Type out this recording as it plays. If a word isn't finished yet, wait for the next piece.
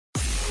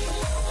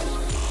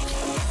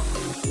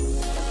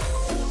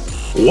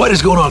What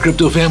is going on,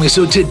 crypto family?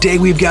 So today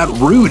we've got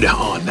Ruud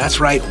on. That's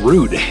right,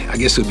 Ruud. I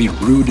guess it would be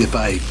rude if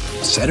I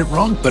said it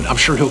wrong, but I'm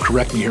sure he'll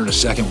correct me here in a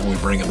second when we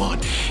bring him on.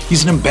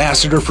 He's an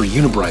ambassador for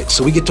Unibright,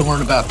 so we get to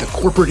learn about the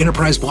corporate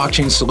enterprise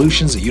blockchain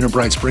solutions that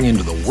Unibright's bringing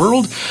to the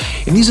world.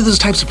 And these are those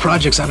types of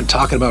projects I've been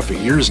talking about for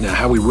years now,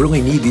 how we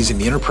really need these in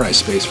the enterprise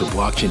space for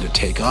blockchain to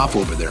take off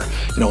over there.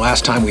 You know,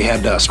 last time we had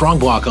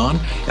Strongblock on,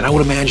 and I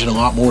would imagine a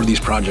lot more of these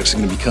projects are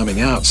going to be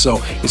coming out. So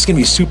it's going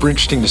to be super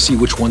interesting to see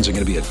which ones are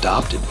going to be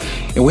adopted.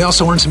 And we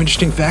also learned some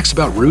interesting facts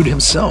about Ruud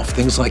himself,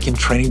 things like him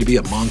training to be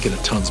a monk and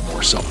tons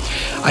more. So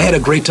I had a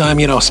great time,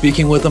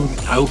 speaking with him.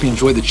 I hope you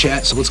enjoyed the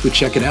chat. So let's go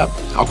check it out.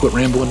 I'll quit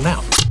rambling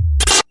now.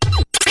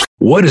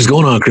 What is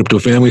going on, crypto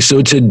family?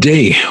 So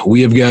today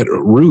we have got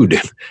Ruud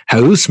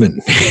Huisman.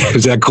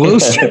 Is that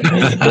close? Yeah,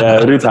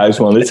 Ruud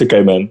Huisman. It's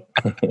okay, man.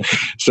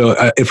 So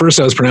at first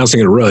I was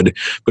pronouncing it Ruud,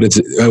 but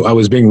I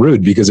was being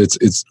rude because it's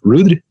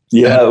Ruud.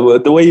 Yeah,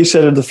 the way you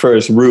said it at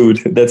first, rude.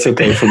 That's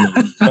okay for me.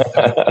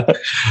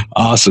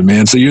 Awesome,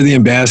 man. So you're the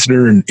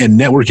ambassador and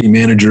networking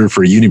manager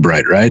for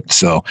Unibright, right?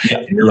 So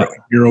yeah,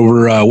 you're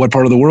over what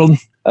part of the world?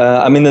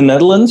 I'm in the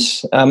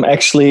Netherlands. I'm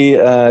actually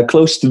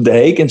close to The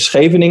Hague in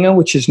Scheveningen,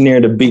 which is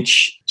near the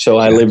beach. So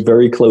I live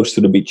very close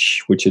to the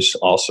beach, which is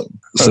awesome.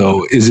 So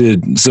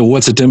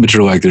what's the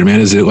temperature like there, man?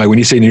 Is it like when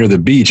you say near the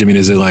beach,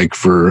 is it like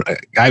I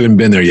haven't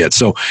been there yet.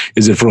 So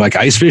is it for like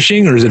ice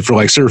fishing or is it for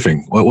like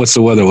surfing? What's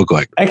the weather look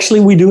like?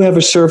 Actually, we do have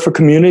a surfer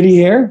community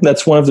here.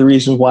 That's one of the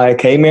reasons why I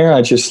came here.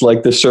 I just the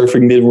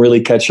surfing didn't really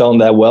catch on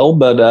that well.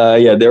 But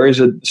there is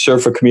a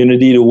surfer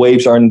community. The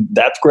waves aren't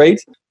that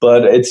great.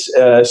 But it's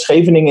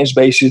Scheveningen is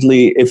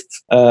basically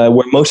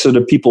where most of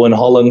the people in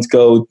Holland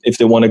go if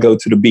they want to go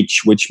to the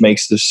beach, which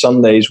makes the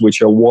Sundays,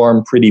 which are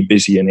warm, pretty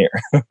busy in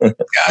here.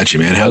 Gotcha,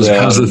 man. How's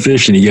the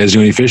fishing? You guys do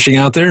any fishing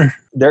out there?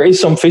 There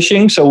is some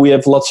fishing, so we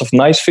have lots of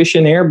nice fish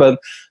in here. But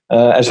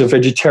as a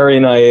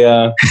vegetarian,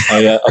 I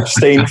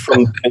abstain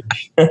from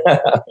fish.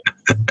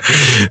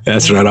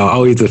 That's right.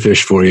 I'll eat the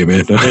fish for you,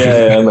 man.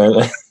 Yeah,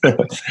 man.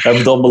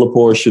 Have double a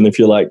portion if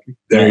you like.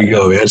 There you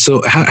go, man.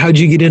 So how'd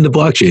you get into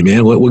blockchain,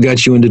 man? What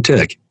got you into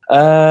tech?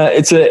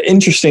 It's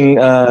interesting.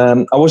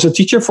 I was a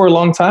teacher for a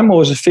long time. I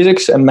was a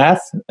physics and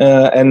math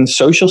and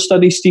social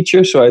studies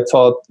teacher. So I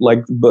taught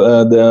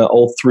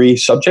all three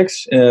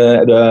subjects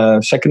at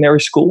a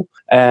secondary school.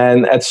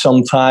 And at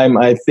some time,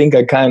 I think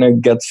I kind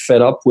of got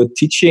fed up with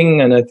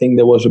teaching. And I think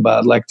that was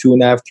about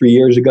 2.5, 3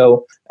 years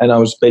ago. And I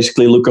was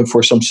basically looking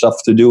for some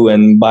stuff to do.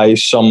 And by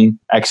some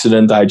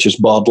accident, I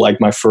just bought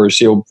my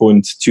first 0.2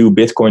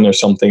 Bitcoin or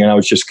something. And I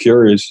was just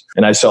curious.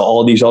 And I saw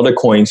all these other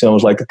coins. And I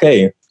was like,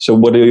 okay, so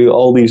what do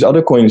all these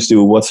other coins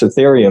do? What's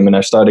Ethereum? And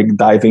I started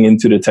diving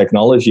into the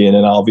technology. And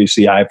then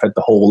obviously I've had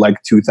the whole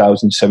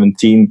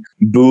 2017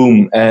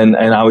 boom. And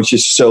I was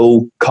just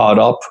so caught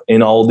up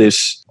in all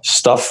this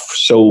stuff.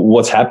 So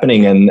what's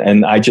happening?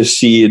 And I just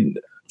see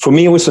it. For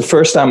me, it was the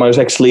first time I was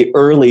actually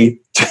early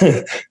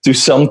to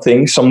some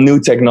new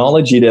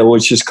technology that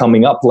was just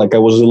coming up. I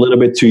was a little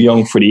bit too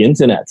young for the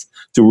internet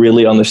to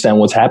really understand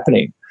what's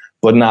happening.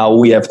 But now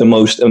we have the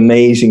most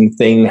amazing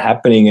thing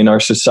happening in our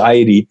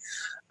society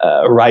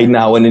right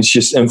now. And it's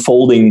just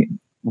unfolding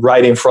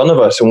right in front of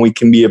us and we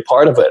can be a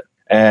part of it.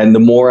 And the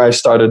more I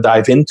started to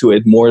dive into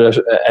it,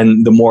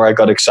 the more I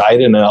got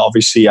excited. And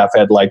obviously I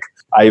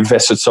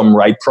invested some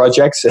right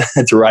projects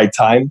at the right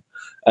time.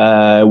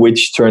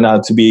 Which turned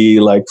out to be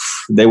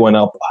they went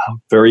up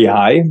very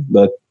high,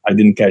 but I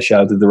didn't cash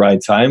out at the right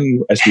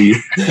time,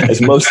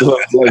 as most of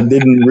us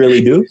didn't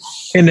really do.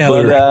 And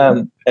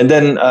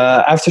then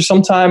after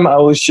some time, I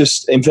was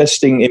just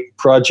investing in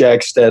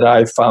projects that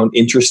I found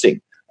interesting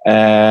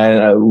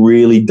and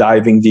really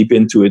diving deep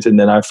into it. And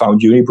then I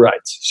found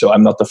Unibright. So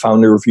I'm not the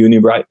founder of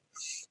Unibright,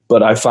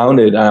 but I found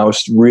it and I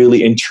was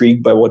really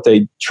intrigued by what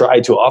they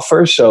tried to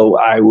offer. So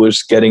I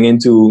was getting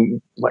into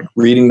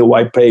reading the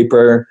white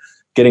paper,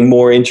 getting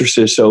more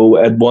interested. So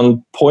at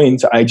one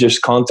point, I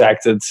just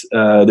contacted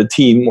the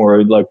team,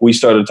 or we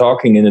started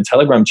talking in a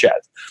Telegram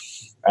chat.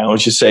 And I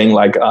was just saying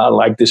I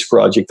like this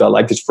project. I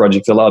like this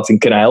project a lot. And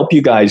can I help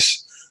you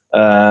guys,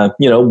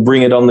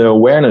 bring it under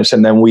awareness?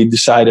 And then we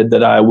decided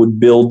that I would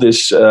build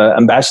this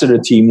ambassador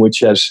team, which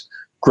has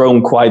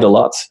grown quite a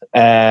lot.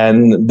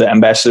 And the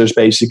ambassadors,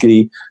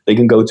 basically, they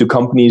can go to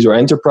companies or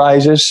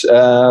enterprises,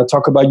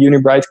 talk about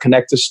Unibright,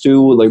 connect us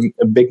to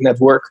a big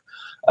network.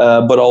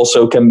 But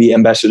also can be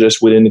ambassadors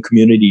within the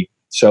community.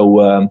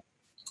 So,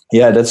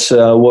 that's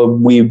what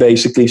we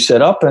basically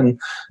set up. And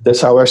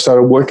that's how I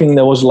started working.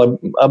 That was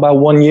about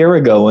 1 year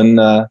ago. And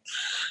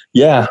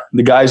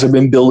the guys have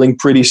been building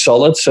pretty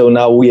solid. So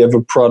now we have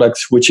a product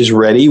which is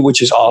ready,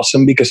 which is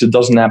awesome because it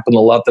doesn't happen a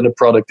lot that a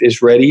product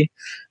is ready.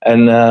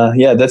 And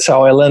that's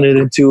how I landed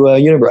into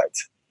Unibright.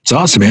 It's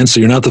awesome, man.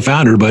 So you're not the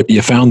founder, but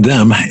you found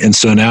them. And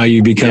so now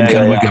you become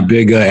a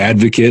big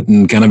advocate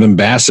and kind of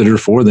ambassador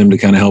for them to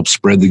kind of help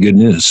spread the good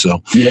news. So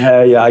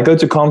I go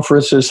to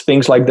conferences,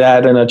 things like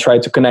that. And I try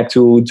to connect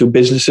to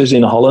businesses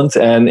in Holland.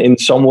 And in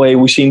some way,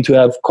 we seem to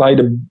have quite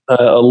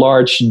a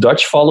large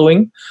Dutch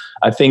following.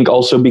 I think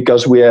also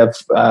because we have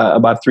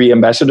about 3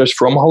 ambassadors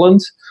from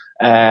Holland.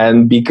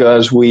 And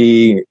because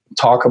we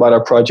talk about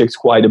our project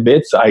quite a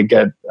bit, I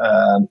get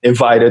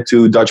invited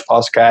to Dutch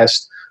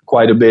podcast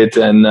quite a bit.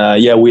 And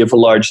we have a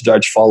large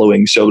Dutch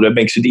following. So that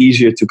makes it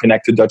easier to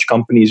connect to Dutch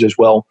companies as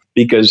well.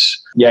 Because,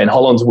 in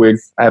Holland, we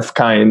have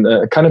kind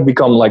of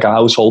become like a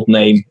household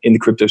name in the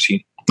crypto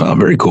scene. Oh,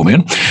 very cool,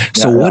 man.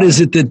 So what is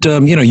it that,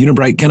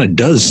 Unibright kind of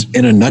does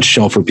in a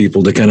nutshell for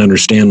people to kind of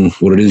understand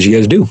what it is you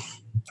guys do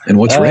and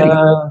what's ready?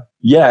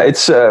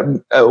 It's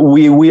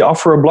we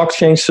offer a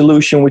blockchain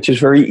solution which is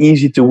very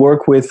easy to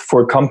work with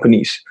for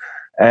companies.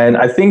 And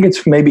I think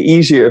it's maybe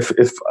easier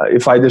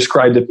if I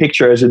describe the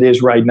picture as it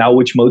is right now,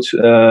 which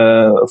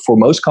for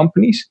most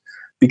companies.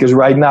 Because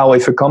right now,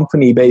 if a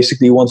company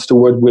basically wants to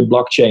work with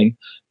blockchain,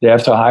 they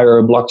have to hire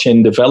a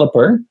blockchain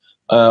developer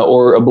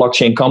or a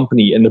blockchain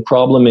company. And the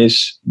problem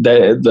is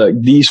that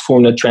these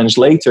form the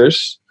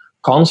translators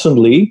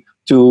constantly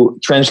to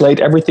translate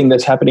everything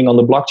that's happening on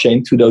the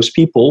blockchain to those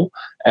people.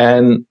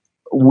 And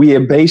we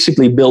have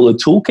basically built a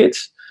toolkit,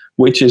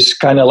 which is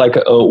kind of like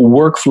a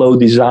workflow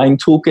design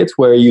toolkit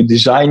where you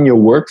design your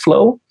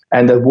workflow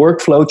and that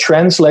workflow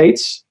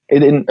translates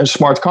it in a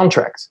smart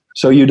contract.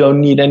 So you don't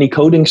need any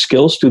coding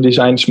skills to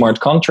design smart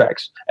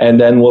contracts.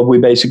 And then what we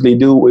basically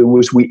do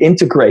was we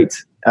integrate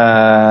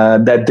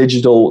that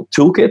digital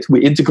toolkit.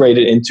 We integrate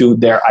it into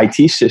their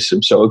IT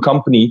system. So a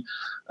company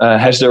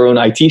has their own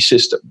IT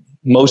system.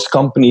 Most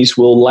companies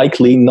will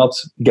likely not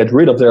get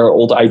rid of their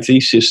old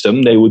IT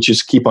system. They would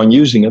just keep on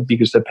using it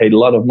because they paid a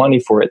lot of money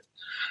for it.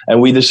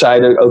 And we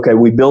decided, okay,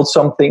 we built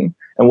something.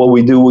 And what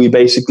we do, we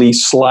basically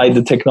slide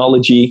the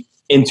technology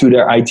into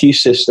their IT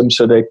system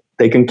so that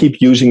they can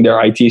keep using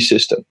their IT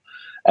system.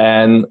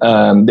 And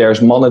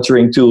there's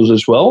monitoring tools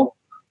as well,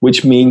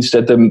 which means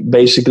that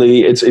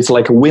basically it's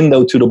like a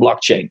window to the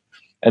blockchain.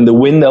 And the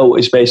window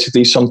is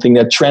basically something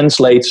that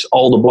translates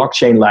all the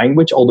blockchain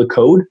language, all the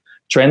code,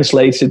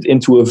 translates it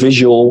into a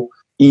visual,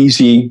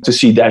 easy to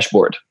see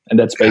dashboard. And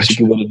that's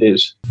basically what it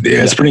is.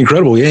 Yeah, it's pretty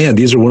incredible. Yeah.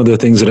 These are one of the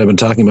things that I've been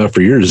talking about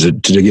for years.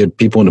 To get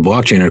people into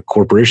blockchain or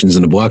corporations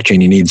into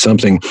blockchain, you need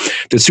something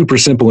that's super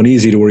simple and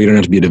easy to where you don't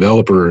have to be a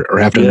developer or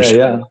have to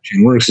understand how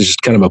blockchain works. It's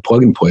just kind of a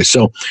plug and play.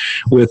 So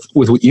with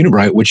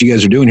Unibright, what you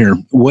guys are doing here,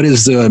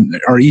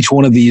 are each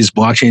one of these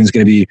blockchains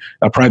going to be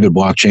a private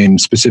blockchain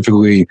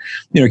specifically,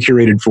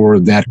 curated for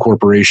that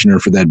corporation or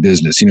for that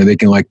business? They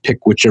can like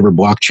pick whichever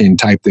blockchain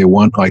type they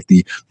want, like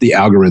the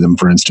algorithm,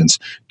 for instance.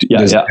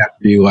 Does it have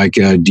to be like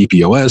a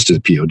DPoS? To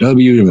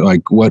POW,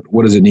 like what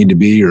does it need to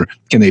be, or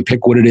can they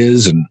pick what it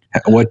is, and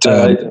what's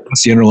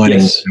the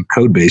underlying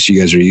code base you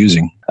guys are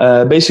using?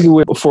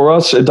 Basically, for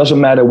us, it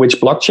doesn't matter which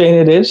blockchain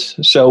it is.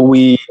 So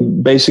we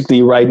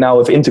basically right now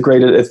have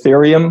integrated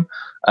Ethereum,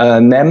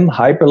 NEM,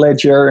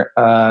 Hyperledger,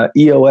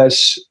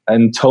 EOS,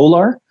 and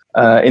Tolar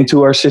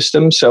into our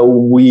system. So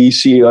we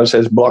see us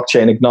as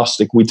blockchain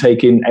agnostic. We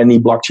take in any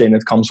blockchain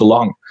that comes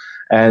along.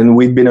 And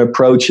we've been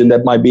approached, and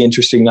that might be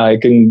interesting, I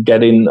can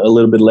get in a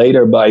little bit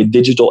later, by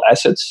Digital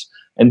Assets.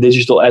 And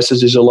Digital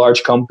Assets is a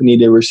large company.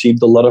 They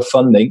received a lot of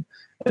funding,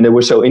 and they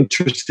were so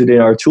interested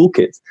in our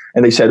toolkit.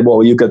 And they said,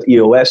 well, you got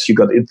EOS, you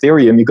got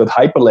Ethereum, you got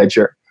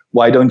Hyperledger.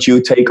 Why don't you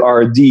take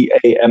our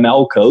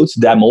DAML code,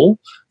 DAML,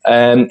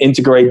 and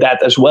integrate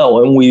that as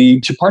well? And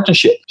it's a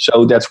partnership.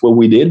 So that's what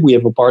we did. We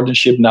have a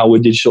partnership now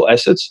with Digital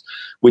Assets,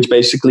 which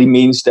basically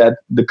means that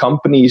the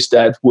companies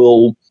that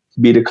will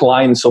be the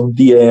clients of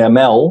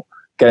DAML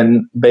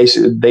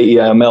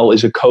DAML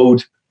is a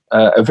code,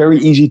 a very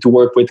easy to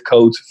work with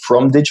code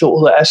from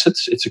Digital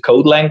Assets. It's a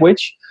code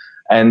language.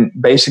 And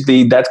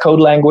basically that code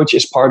language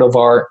is part of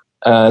our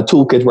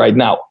toolkit right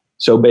now.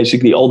 So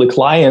basically all the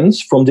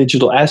clients from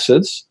Digital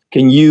Assets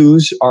can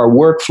use our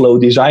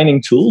workflow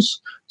designing tools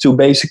to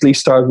basically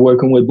start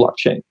working with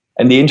blockchain.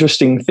 And the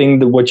interesting thing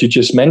that what you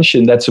just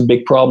mentioned, that's a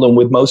big problem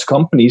with most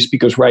companies,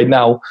 because right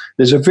now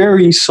there's a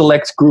very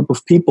select group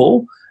of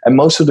people. And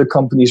most of the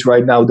companies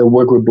right now that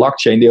work with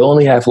blockchain, they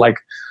only have like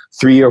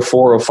 3 or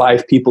 4 or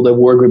 5 people that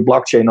work with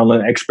blockchain on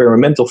an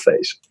experimental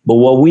phase. But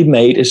what we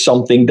made is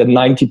something that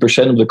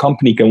 90% of the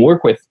company can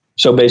work with.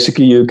 So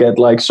basically you get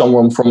like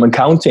someone from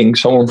accounting,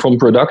 someone from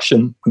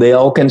production. They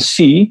all can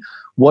see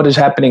what is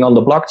happening on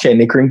the blockchain.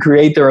 They can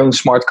create their own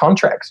smart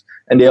contracts,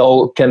 and they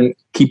all can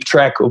keep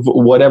track of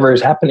whatever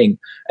is happening.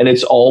 And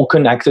it's all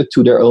connected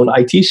to their own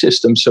IT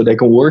system, so they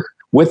can work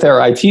with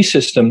their IT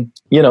system,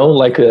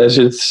 like as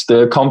it's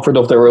the comfort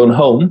of their own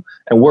home,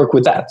 and work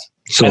with that.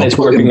 So and it's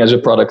working as a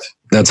product.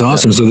 That's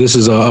awesome. So this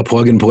is a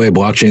plug and play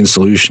blockchain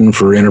solution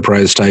for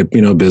enterprise type,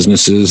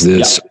 businesses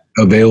that's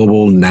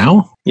available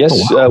now? Yes,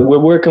 we're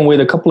working with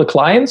a couple of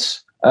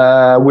clients.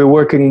 We're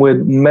working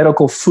with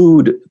medical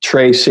food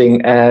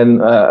tracing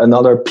and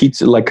another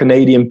pizza, like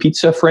Canadian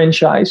pizza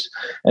franchise.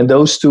 And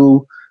those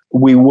two,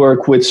 we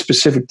work with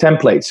specific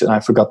templates. And I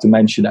forgot to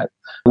mention that.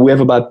 We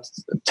have about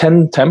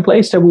 10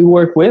 templates that we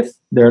work with.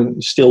 They're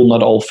still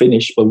not all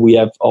finished, but we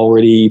have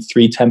already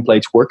 3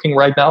 templates working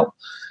right now.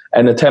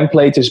 And a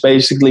template is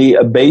basically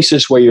a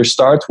basis where you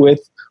start with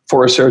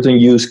for a certain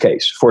use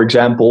case. For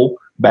example,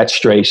 batch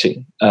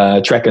tracing,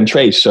 track and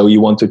trace. So you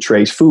want to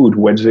trace food.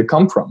 Where does it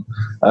come from?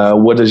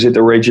 What is its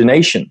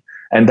origination?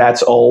 And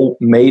that's all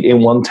made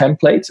in one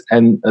template.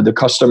 And the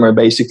customer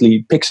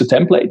basically picks a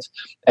template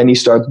and he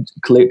starts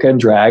click and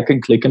drag.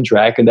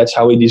 And that's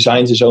how he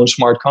designs his own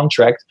smart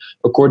contract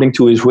according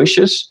to his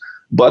wishes.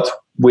 But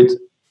with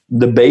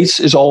the base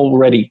is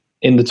already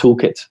in the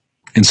toolkit.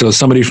 And so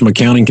somebody from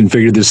accounting can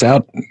figure this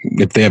out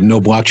if they have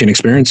no blockchain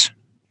experience?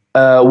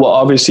 Well,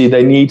 obviously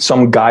they need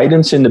some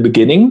guidance in the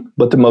beginning,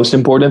 but the most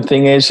important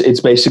thing is it's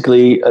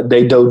basically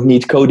they don't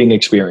need coding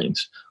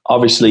experience.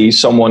 Obviously,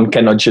 someone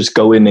cannot just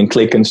go in and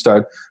click and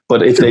start.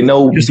 But if they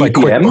know just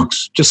BPM,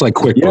 like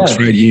QuickBooks,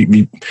 right?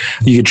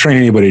 You could train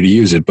anybody to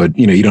use it, but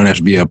you don't have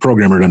to be a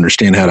programmer to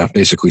understand how to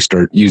basically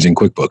start using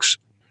QuickBooks.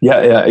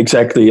 Yeah,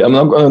 exactly. I'm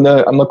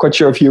not quite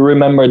sure if you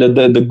remember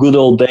the good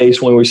old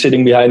days when we were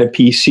sitting behind a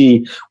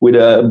PC with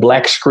a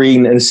black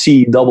screen and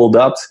C double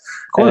dot.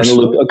 Of course. And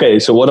look, okay,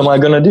 so what am I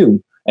going to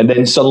do? And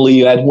then suddenly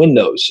you add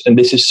Windows. And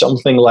this is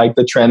something like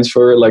the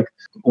transfer, like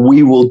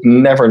we will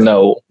never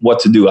know what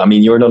to do. I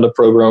mean, you're not a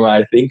programmer,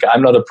 I think.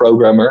 I'm not a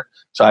programmer.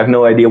 So I have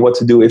no idea what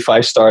to do if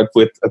I start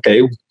with,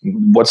 okay,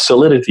 what's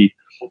Solidity?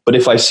 But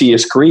if I see a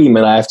screen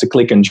and I have to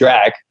click and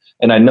drag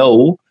and I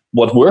know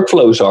what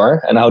workflows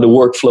are and how the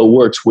workflow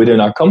works within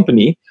our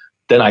company,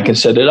 then I can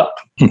set it up.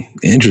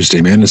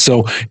 Interesting, man.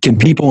 So can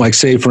people, like,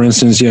 say, for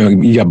instance,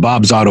 you got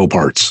Bob's Auto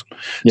Parts.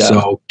 Yeah.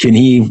 So can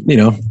he,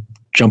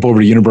 jump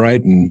over to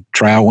Unibright and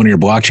try out one of your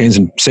blockchains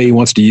and say he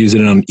wants to use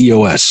it on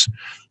EOS?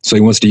 So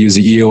he wants to use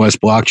the EOS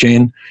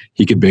blockchain.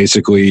 He could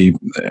basically,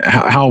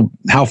 how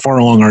far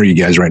along are you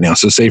guys right now?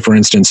 So say, for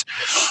instance,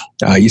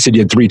 you said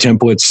you had 3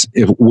 templates.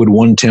 Would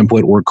one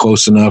template work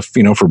close enough,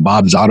 for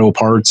Bob's Auto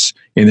Parts?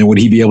 And then would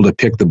he be able to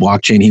pick the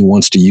blockchain he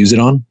wants to use it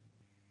on?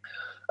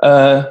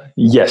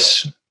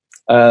 Yes.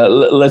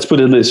 Let's put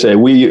it this way.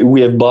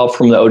 We have Bob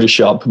from the Auto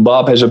Shop.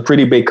 Bob has a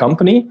pretty big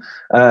company.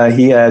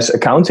 He has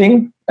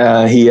accounting.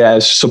 He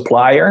has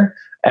supplier.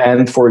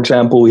 And for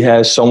example, he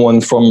has someone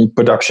from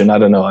production. I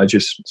don't know. I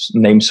just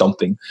named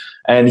something.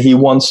 And he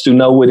wants to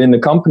know within the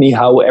company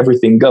how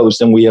everything goes.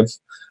 Then we have,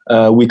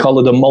 we call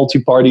it a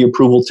multi-party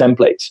approval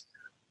template,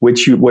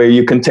 where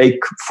you can take,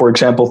 for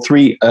example,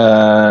 3,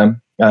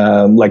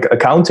 like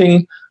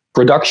accounting,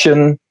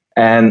 production,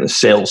 and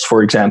sales,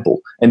 for example.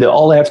 And they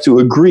all have to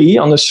agree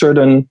on a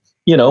certain,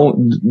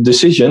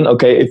 decision,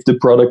 okay, if the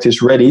product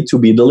is ready to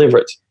be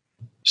delivered.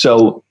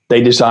 So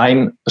they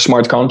design a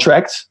smart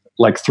contract,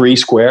 like 3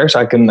 squares.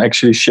 I can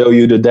actually show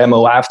you the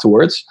demo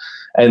afterwards.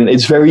 And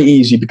it's very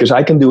easy because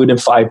I can do it in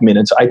 5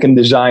 minutes. I can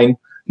design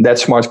that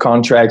smart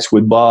contracts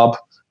with Bob,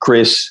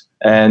 Chris,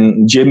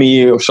 and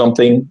Jimmy or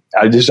something.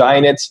 I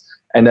design it,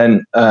 and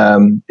then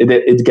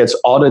it gets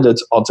audited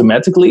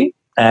automatically.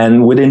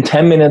 And within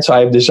 10 minutes, I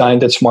have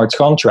designed that smart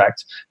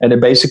contract. And it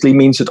basically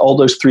means that all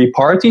those 3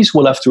 parties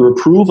will have to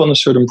approve on a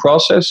certain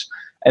process.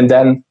 And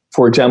then,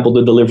 for example,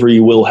 the delivery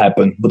will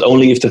happen, but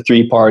only if the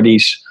 3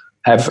 parties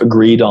have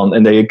agreed on.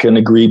 And they can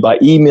agree by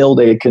email,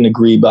 they can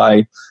agree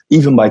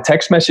even by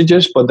text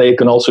messages, but they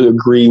can also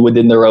agree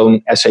within their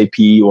own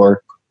SAP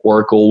or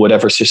Oracle,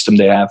 whatever system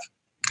they have.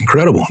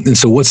 Incredible. And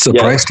so what's the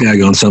price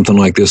tag on something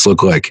like this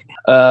look like?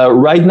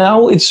 Right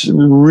now, it's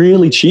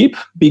really cheap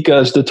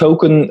because the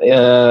token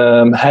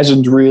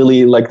hasn't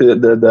really, like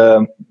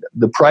the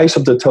price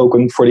of the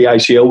token for the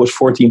ICO was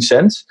 14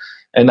 cents.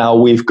 And now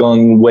we've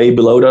gone way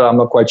below that. I'm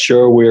not quite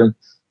sure.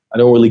 I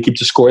don't really keep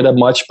the score that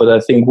much, but I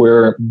think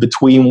we're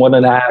between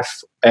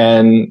 1.5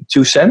 and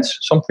 2 cents,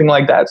 something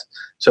like that.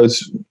 So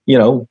it's,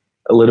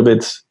 a little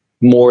bit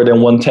more than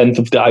 1/10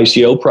 of the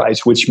ICO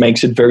price, which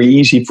makes it very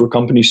easy for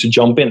companies to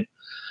jump in.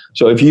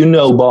 So if you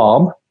know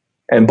Bob,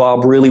 and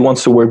Bob really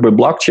wants to work with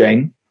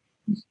blockchain,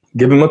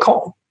 give him a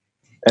call.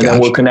 And then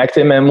we'll connect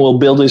him and we'll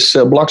build this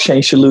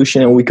blockchain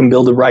solution, and we can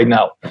build it right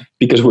now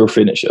because we're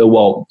finished.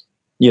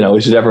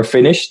 Is it ever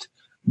finished?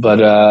 But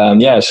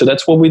so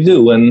that's what we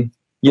do. And,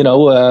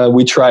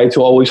 we try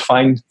to always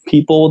find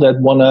people that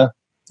want to,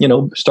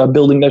 start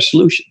building their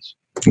solutions.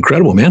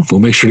 Incredible, man. We'll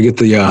make sure to get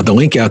the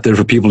link out there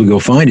for people to go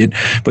find it.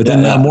 But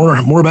then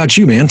more about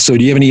you, man. So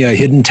do you have any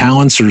hidden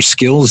talents or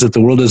skills that the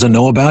world doesn't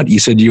know about? You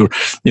said you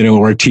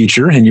were a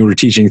teacher and you were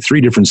teaching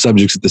 3 different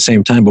subjects at the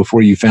same time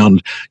before you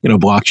found,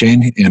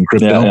 blockchain and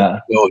crypto. Yeah.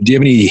 So do you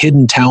have any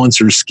hidden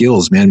talents or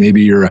skills, man?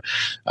 Maybe you're,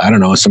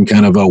 some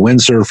kind of a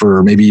windsurfer,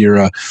 or maybe you're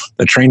a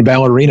trained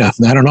ballerina.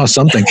 I don't know,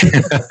 something.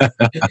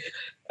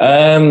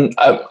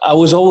 I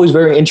was always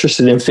very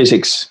interested in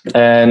physics,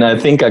 and I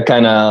think I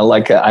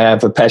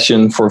have a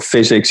passion for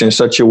physics in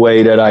such a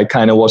way that I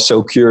kind of was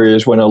so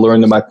curious when I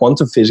learned about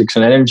quantum physics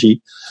and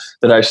energy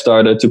that I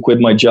started to quit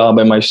my job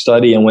and my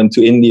study and went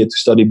to India to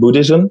study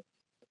Buddhism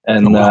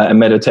and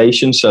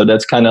meditation. So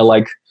that's kind of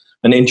like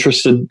an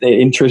interest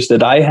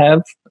that I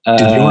have. Did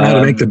you learn how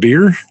to make the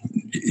beer?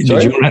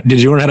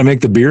 Did you learn how to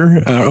make the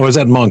beer? Or was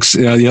that monks?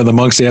 The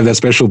monks, they have that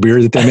special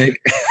beer that they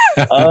make.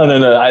 Oh,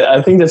 no.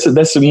 I think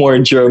that's more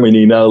in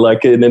Germany.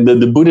 Like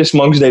the Buddhist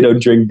monks, they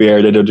don't drink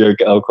beer, they don't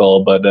drink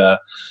alcohol. But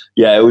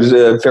it was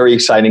very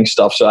exciting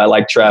stuff. So I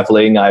like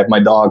traveling. I have my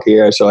dog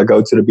here, so I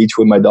go to the beach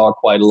with my dog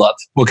quite a lot.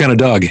 What kind of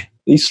dog?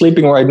 He's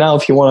sleeping right now.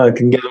 If you want, I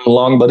can get him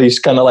along. But he's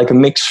kind of like a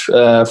mix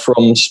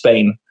from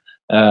Spain.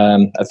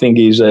 I think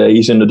he's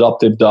an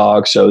adoptive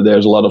dog, so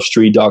there's a lot of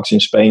street dogs in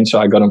Spain. So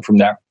I got him from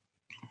there.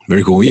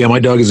 Very cool. Yeah, my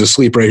dog is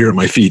asleep right here at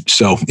my feet.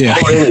 So yeah,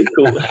 really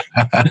cool.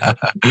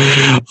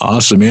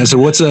 Awesome, man. So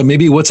what's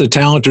a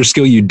talent or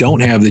skill you don't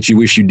have that you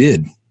wish you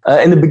did?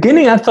 In the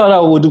beginning, I thought I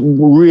would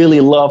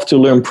really love to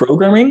learn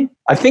programming.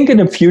 I think in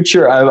the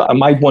future, I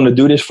might want to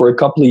do this for a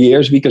couple of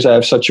years because I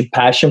have such a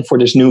passion for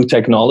this new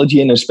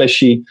technology. And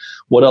especially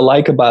what I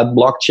like about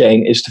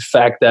blockchain is the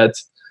fact that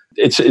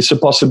it's a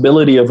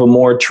possibility of a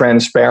more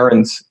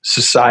transparent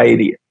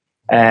society.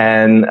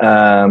 And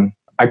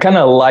I kind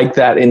of like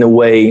that in a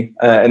way,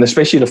 and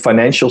especially the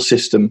financial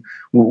system.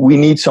 We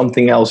need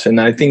something else. And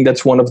I think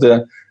that's one of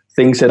the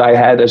things that I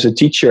had as a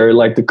teacher,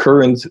 like the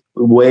current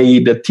way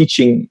that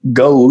teaching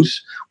goes.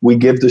 We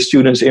give the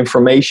students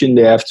information,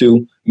 they have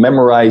to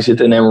memorize it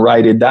and then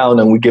write it down,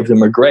 and we give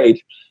them a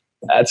grade.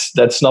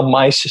 That's not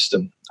my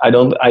system.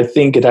 I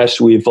think it has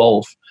to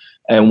evolve.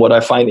 And what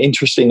I find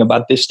interesting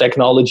about this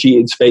technology,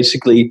 it's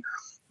basically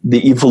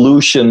the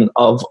evolution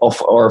of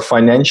our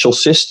financial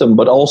system,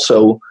 but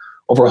also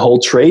of our whole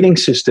trading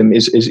system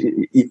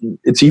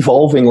it's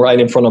evolving right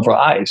in front of our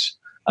eyes.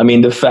 I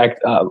mean, the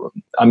fact,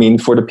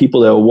 for the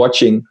people that are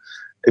watching,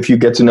 if you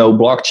get to know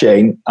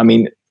blockchain, I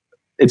mean,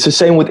 it's the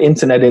same with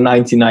internet in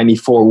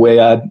 1994,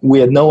 where we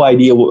had no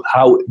idea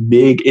how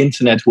big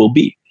internet will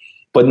be.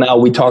 But now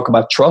we talk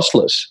about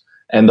trustless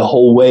and the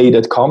whole way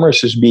that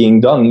commerce is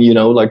being done.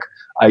 Like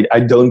I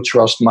don't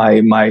trust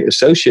my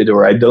associate,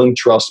 or I don't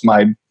trust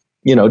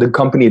the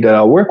company that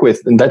I work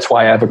with. And that's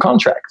why I have a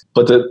contract.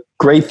 But the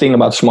great thing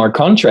about smart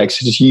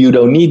contracts is you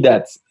don't need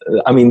that.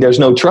 There's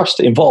no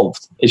trust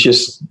involved. It's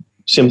just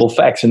simple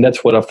facts, and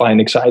that's what I find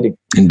exciting.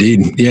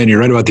 Indeed. Yeah, and you're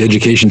right about the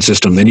education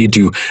system. They need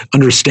to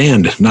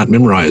understand, not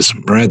memorize,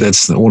 right?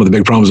 That's one of the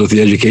big problems with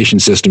the education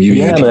system.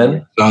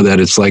 Man. Saw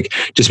that. It's like,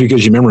 just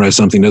because you memorize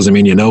something doesn't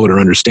mean you know it or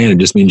understand it.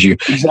 Just means you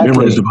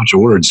memorized a bunch of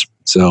words.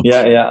 So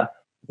Yeah.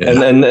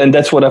 And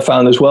that's what I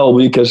found as well,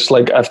 because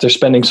like after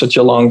spending such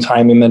a long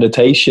time in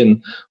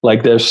meditation,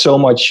 like there's so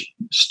much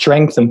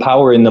strength and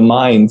power in the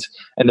mind,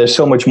 and there's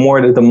so much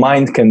more that the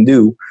mind can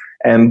do.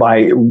 And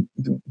by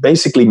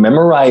basically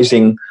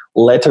memorizing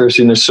letters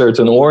in a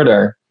certain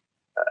order,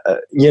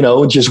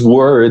 just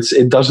words,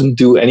 it doesn't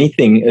do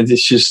anything.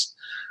 It's just,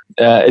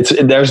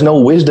 there's no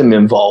wisdom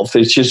involved.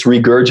 It's just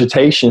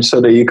regurgitation so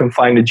that you can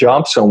find a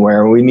job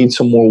somewhere. We need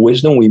some more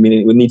wisdom. We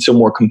need some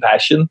more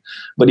compassion.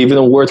 But even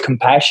the word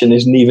compassion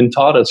isn't even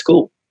taught at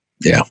school.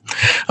 Yeah.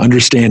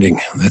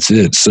 Understanding. That's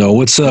it. So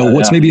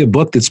what's maybe a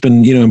book that's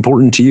been,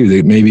 important to you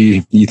that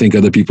maybe you think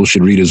other people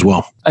should read as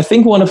well? I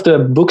think one of the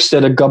books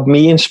that got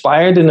me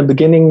inspired in the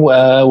beginning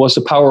was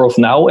The Power of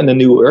Now and the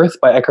New Earth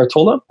by Eckhart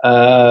Tolle.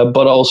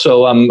 But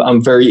also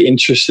I'm very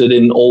interested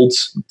in old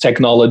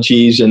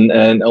technologies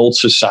and old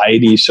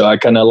society. So I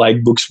kind of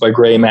like books by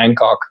Graham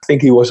Hancock. I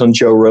think he was on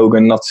Joe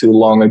Rogan not too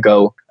long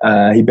ago.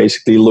 He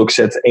basically looks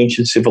at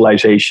ancient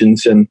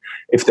civilizations and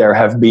if there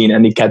have been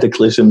any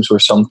cataclysms or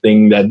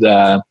something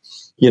that,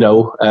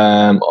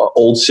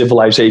 old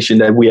civilization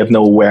that we have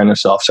no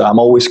awareness of. So I'm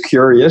always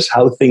curious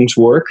how things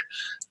work,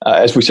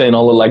 as we say in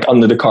all, like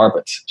under the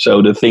carpet.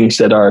 So the things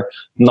that are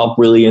not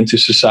really into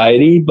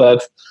society,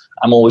 but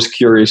I'm always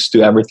curious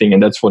to everything.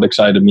 And that's what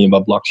excited me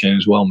about blockchain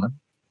as well, man.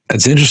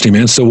 That's interesting,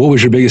 man. So what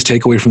was your biggest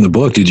takeaway from the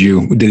book? Did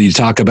he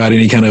talk about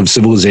any kind of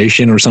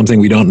civilization or something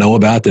we don't know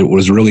about that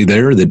was really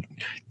there that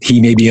he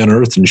maybe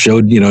unearthed and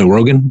showed,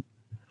 Rogan?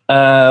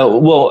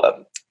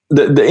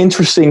 The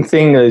interesting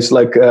thing is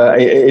like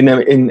in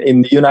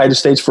the United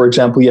States, for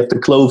example, you have the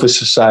Clovis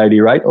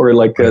Society, right? Or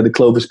like the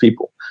Clovis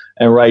people.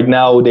 And right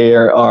now they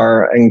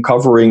are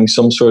uncovering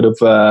some sort of,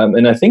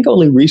 and I think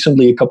only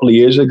recently, a couple of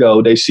years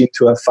ago, they seem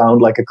to have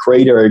found like a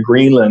crater in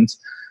Greenland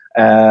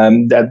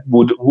that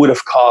would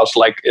have caused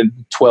like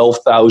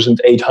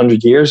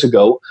 12,800 years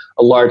ago,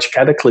 a large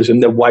cataclysm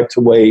that wiped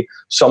away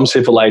some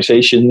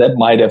civilization that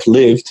might have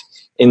lived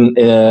in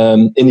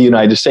the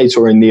United States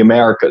or in the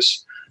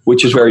Americas,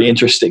 which is very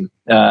interesting.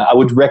 I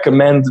would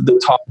recommend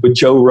the talk with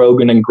Joe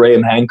Rogan and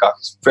Graham Hancock.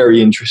 It's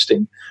very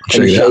interesting.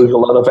 And it shows a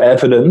lot of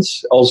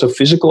evidence, also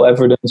physical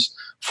evidence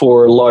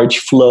for large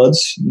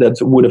floods that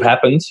would have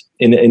happened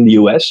in the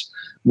US,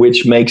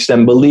 which makes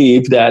them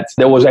believe that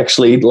there was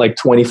actually like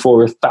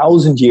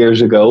 24,000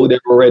 years ago, there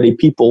were already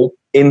people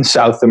in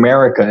South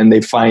America, and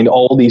they find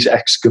all these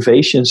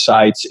excavation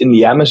sites in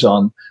the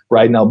Amazon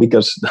right now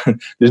because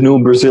this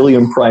new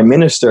Brazilian prime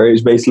minister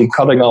is basically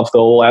cutting off the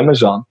whole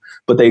Amazon.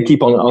 But they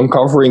keep on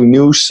uncovering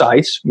new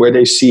sites where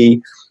they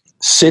see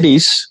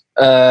cities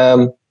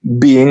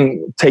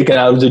being taken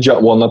out of the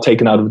jungle, well, not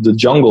taken out of the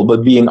jungle,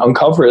 but being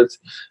uncovered,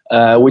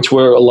 which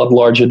were a lot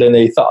larger than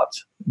they thought.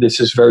 This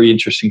is very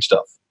interesting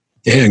stuff.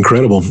 Yeah,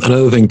 incredible.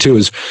 Another thing too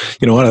is,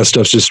 a lot of that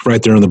stuff's just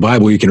right there in the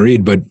Bible you can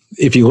read. But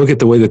if you look at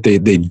the way that they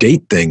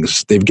date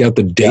things, they've got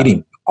the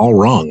dating all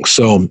wrong.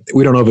 So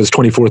we don't know if it's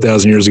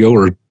 24,000 years ago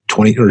or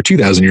 20 or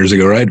 2,000 years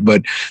ago, right?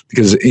 But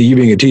because you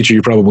being a teacher,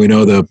 you probably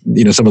know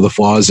some of the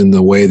flaws in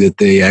the way that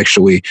they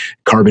actually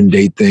carbon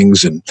date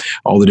things and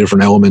all the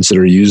different elements that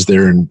are used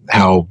there, and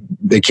how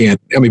they can't.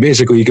 I mean,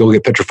 basically, you go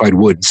get petrified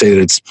wood and say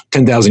that it's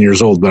 10,000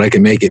 years old, but I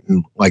can make it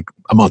in like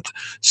a month.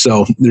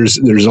 So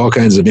there's all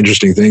kinds of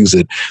interesting things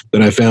that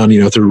I found,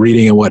 through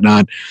reading and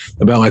whatnot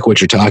about like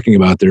what you're talking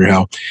about there.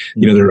 How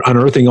they're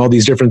unearthing all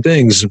these different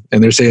things,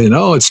 and they're saying,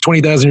 oh, it's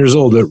 20,000 years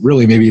old, but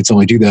really maybe it's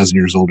only 2,000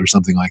 years old or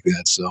something like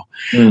that. So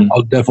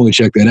I'll definitely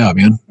check that out,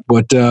 man.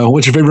 But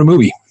what's your favorite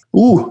movie?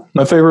 Ooh,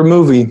 my favorite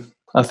movie.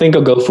 I think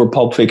I'll go for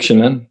Pulp Fiction,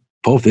 man.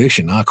 Pulp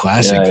Fiction,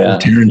 classic. Yeah.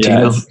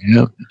 Tarantino.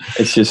 Yeah,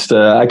 it's just,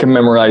 I can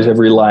memorize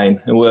every line.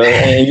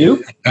 And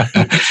you?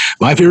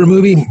 My favorite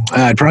movie?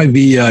 It'd probably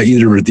be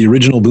either the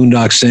original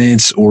Boondock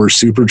Saints or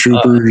Super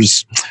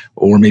Troopers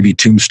or maybe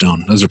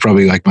Tombstone. Those are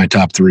probably like my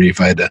top three if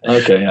I had to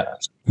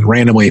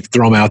randomly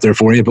throw them out there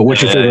for you. But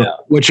what's your favorite?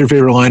 What's your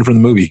favorite line from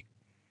the movie?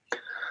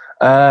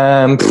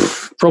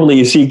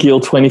 Probably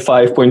Ezekiel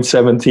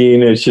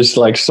 25.17. It's just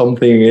like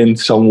something in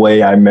some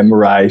way I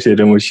memorized it,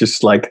 and it was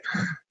just like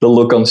the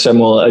look on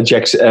Samuel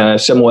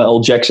L.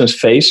 Jackson's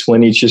face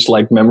when he's just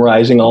like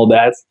memorizing all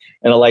that.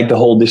 And I like the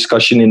whole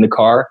discussion in the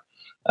car.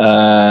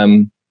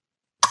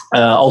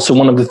 Also,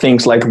 one of the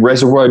things like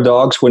Reservoir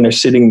Dogs, when they're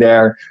sitting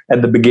there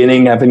at the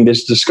beginning having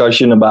this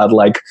discussion about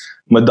like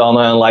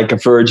Madonna and like a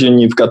virgin,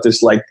 you've got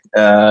this like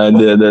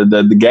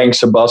the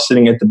gangster boss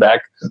sitting at the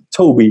back,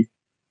 Toby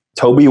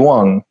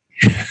Wong.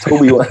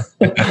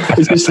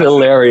 It's just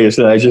hilarious,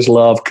 and I just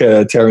love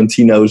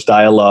Tarantino's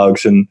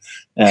dialogues, and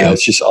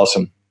it's just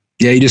awesome.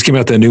 Yeah, he just came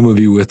out that new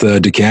movie with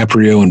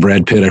DiCaprio and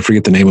Brad Pitt. I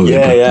forget the name of it.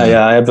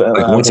 Yeah. I have,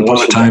 Once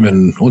Upon a Time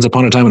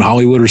in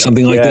Hollywood or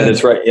something like that. Yeah,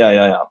 that's right.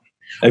 Yeah.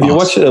 Have you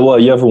watched it? Well,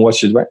 you haven't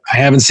watched it, right? I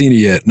haven't seen it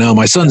yet. No,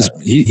 my son's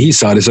he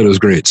saw it. He said it was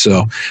great.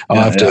 So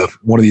I'll have to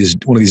one of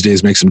these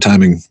days make some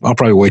timing. I'll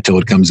probably wait till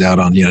it comes out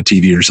on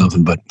TV or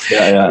something. But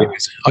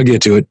anyways, I'll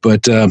get to it.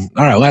 But all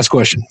right, last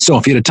question. So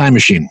if you had a time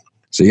machine,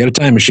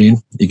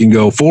 you can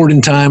go forward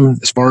in time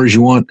as far as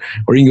you want,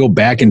 or you can go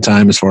back in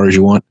time as far as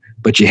you want,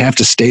 but you have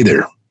to stay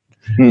there.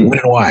 When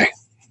and why?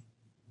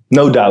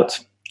 No doubt.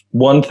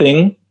 One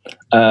thing,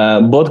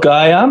 Bodh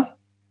Gaya,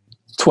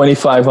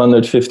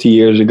 2,550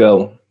 years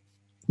ago.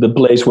 The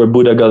place where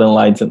Buddha got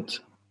enlightened.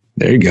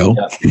 There you go.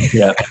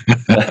 Yeah.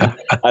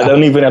 I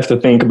don't even have to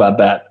think about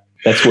that.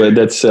 That's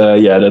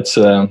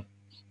the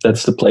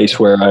place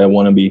where I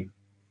want to be.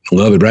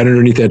 Love it. Right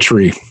underneath that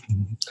tree.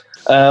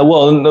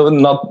 Well, no,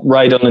 not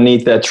right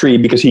underneath that tree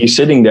because he's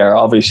sitting there,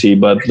 obviously.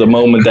 But the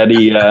moment that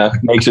he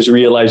makes his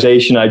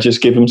realization, I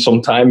just give him some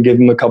time, give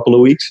him a couple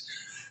of weeks,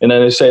 and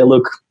then I say,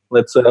 "Look,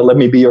 let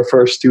me be your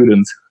first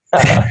student."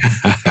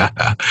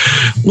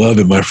 Love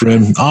it, my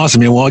friend.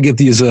 Awesome, man. Well, I'll get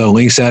these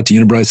links out to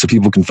Unibright so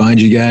people can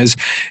find you guys.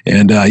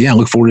 And I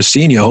look forward to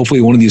seeing you. Hopefully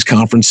one of these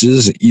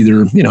conferences,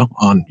 either,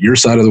 on your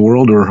side of the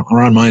world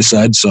or on my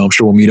side. So I'm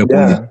sure we'll meet up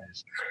with you.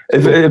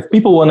 If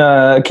people want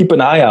to keep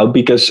an eye out,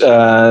 because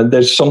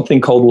there's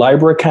something called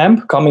Libra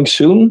Camp coming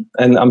soon.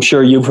 And I'm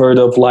sure you've heard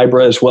of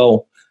Libra as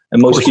well.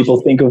 And most people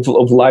think of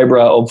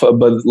Libra,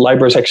 but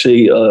Libra is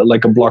actually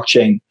like a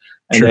blockchain.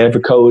 And they have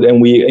a code,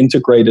 and we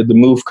integrated the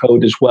Move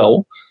code as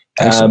well.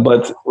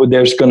 But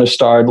there's going to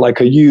start like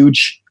a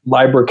huge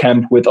Libra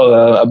camp with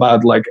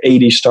about like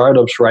 80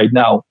 startups right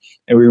now.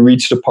 And we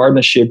reached a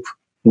partnership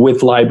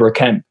with Libra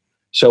Camp.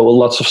 So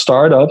lots of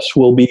startups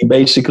will be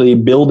basically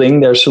building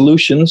their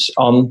solutions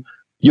on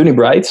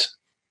Unibright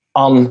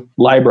on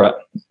Libra,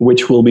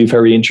 which will be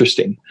very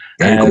interesting.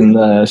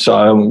 So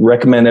I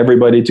recommend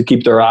everybody to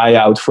keep their eye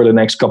out for the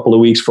next couple of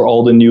weeks for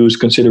all the news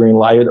considering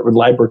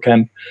Libra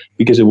Camp,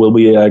 because it will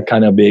be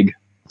kind of big.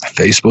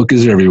 Facebook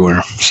is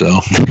everywhere. So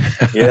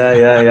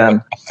yeah.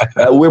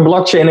 We're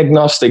blockchain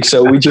agnostic,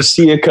 so we just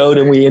see a code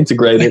and we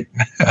integrate it.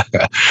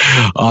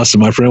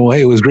 Awesome, my friend. Well,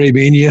 hey, it was great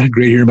meeting you.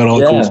 Great hearing about all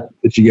the cool stuff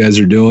that you guys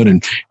are doing,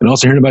 and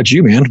also hearing about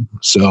you, man.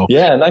 So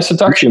nice to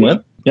talk to you,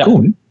 man. Yeah.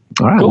 Cool.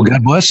 All right. Cool. Well,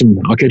 God bless,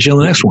 and I'll catch you on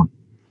the next one.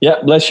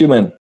 Yeah, bless you,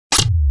 man.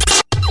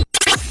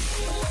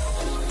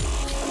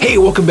 Hey,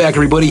 welcome back,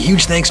 everybody.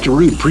 Huge thanks to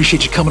Ruud.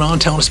 Appreciate you coming on,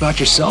 telling us about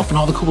yourself and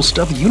all the cool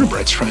stuff that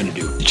Unibright's trying to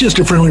do. Just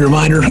a friendly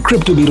reminder,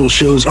 Crypto Beatles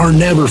shows are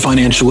never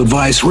financial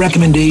advice,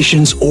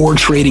 recommendations, or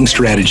trading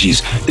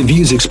strategies. The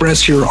views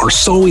expressed here are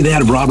solely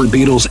that of Robert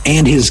Beatles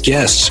and his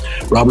guests.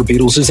 Robert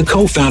Beatles is a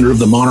co-founder of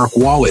the Monarch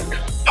Wallet,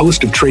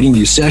 host of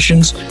TradingView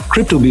Sessions,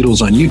 Crypto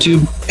Beatles on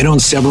YouTube, and on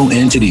several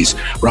entities.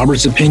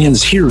 Robert's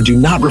opinions here do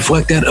not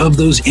reflect that of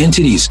those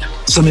entities.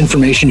 Some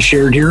information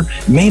shared here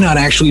may not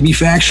actually be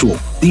factual.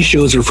 These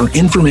shows are for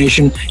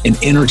information and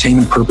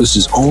entertainment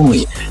purposes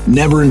only.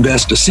 Never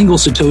invest a single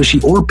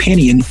Satoshi or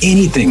penny in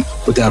anything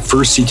without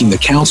first seeking the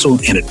counsel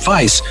and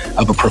advice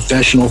of a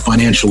professional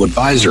financial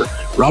advisor.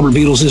 Robert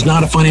Beatles is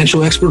not a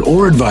financial expert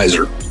or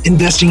advisor.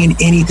 Investing in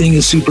anything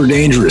is super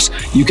dangerous.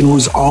 You can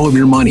lose all of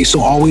your money, so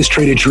always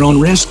trade at your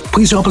own risk.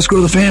 Please help us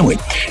grow the family.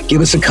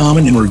 Give us a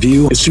comment and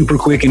review. It's super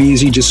quick and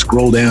easy. Just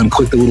scroll down,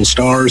 click the little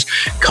stars,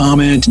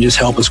 comment, and just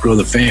help us grow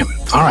the family.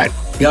 All right.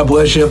 God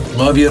bless you.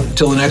 Love you.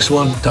 Until the next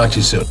one. Talk to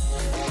you soon.